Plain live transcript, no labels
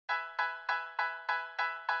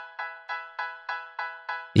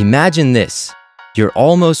Imagine this. You're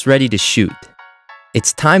almost ready to shoot.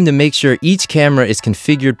 It's time to make sure each camera is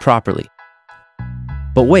configured properly.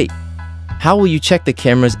 But wait, how will you check the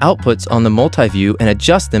camera's outputs on the multi-view and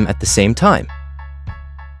adjust them at the same time?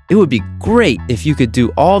 It would be great if you could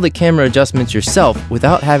do all the camera adjustments yourself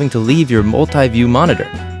without having to leave your multi-view monitor.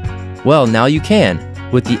 Well, now you can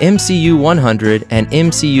with the MCU-100 and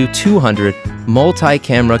MCU-200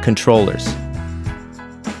 multi-camera controllers.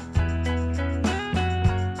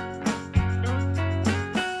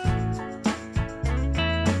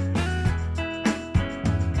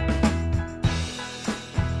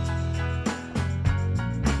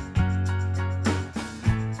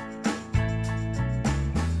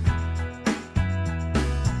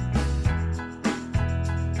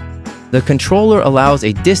 The controller allows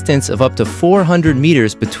a distance of up to 400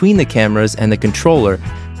 meters between the cameras and the controller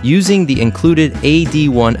using the included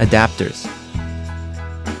AD1 adapters.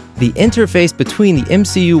 The interface between the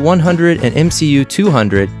MCU-100 and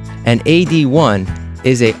MCU-200 and AD1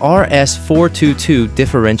 is a RS422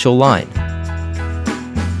 differential line.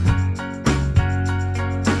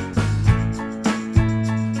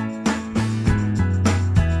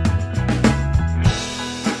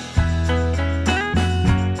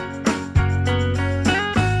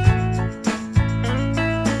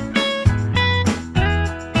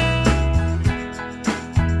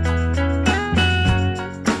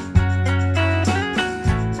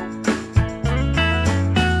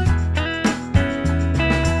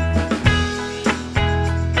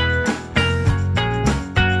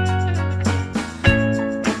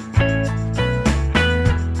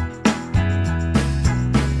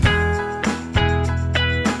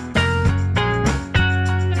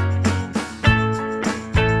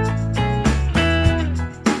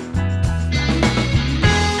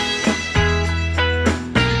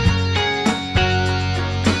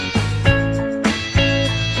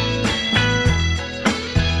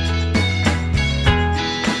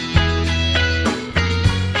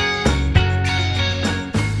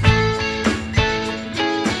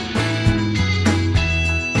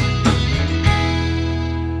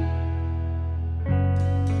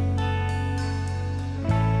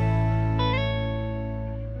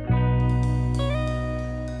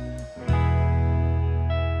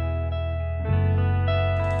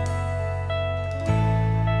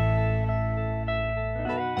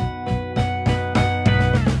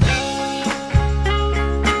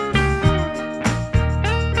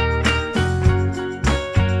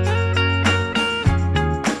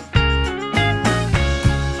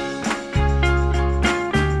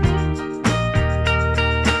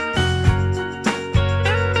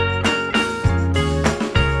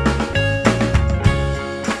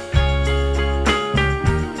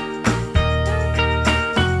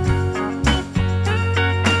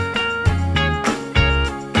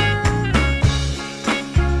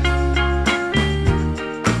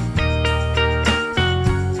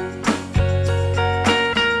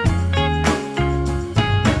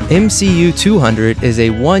 MCU-200 is a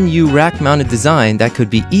 1U rack-mounted design that could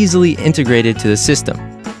be easily integrated to the system.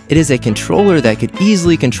 It is a controller that could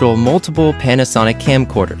easily control multiple Panasonic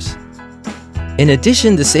camcorders. In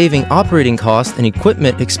addition to saving operating costs and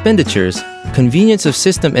equipment expenditures, convenience of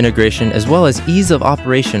system integration as well as ease of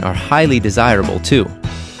operation are highly desirable too.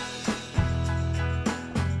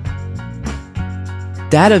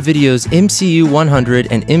 Datavideo's MCU-100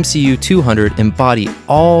 and MCU-200 embody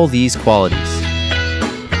all these qualities.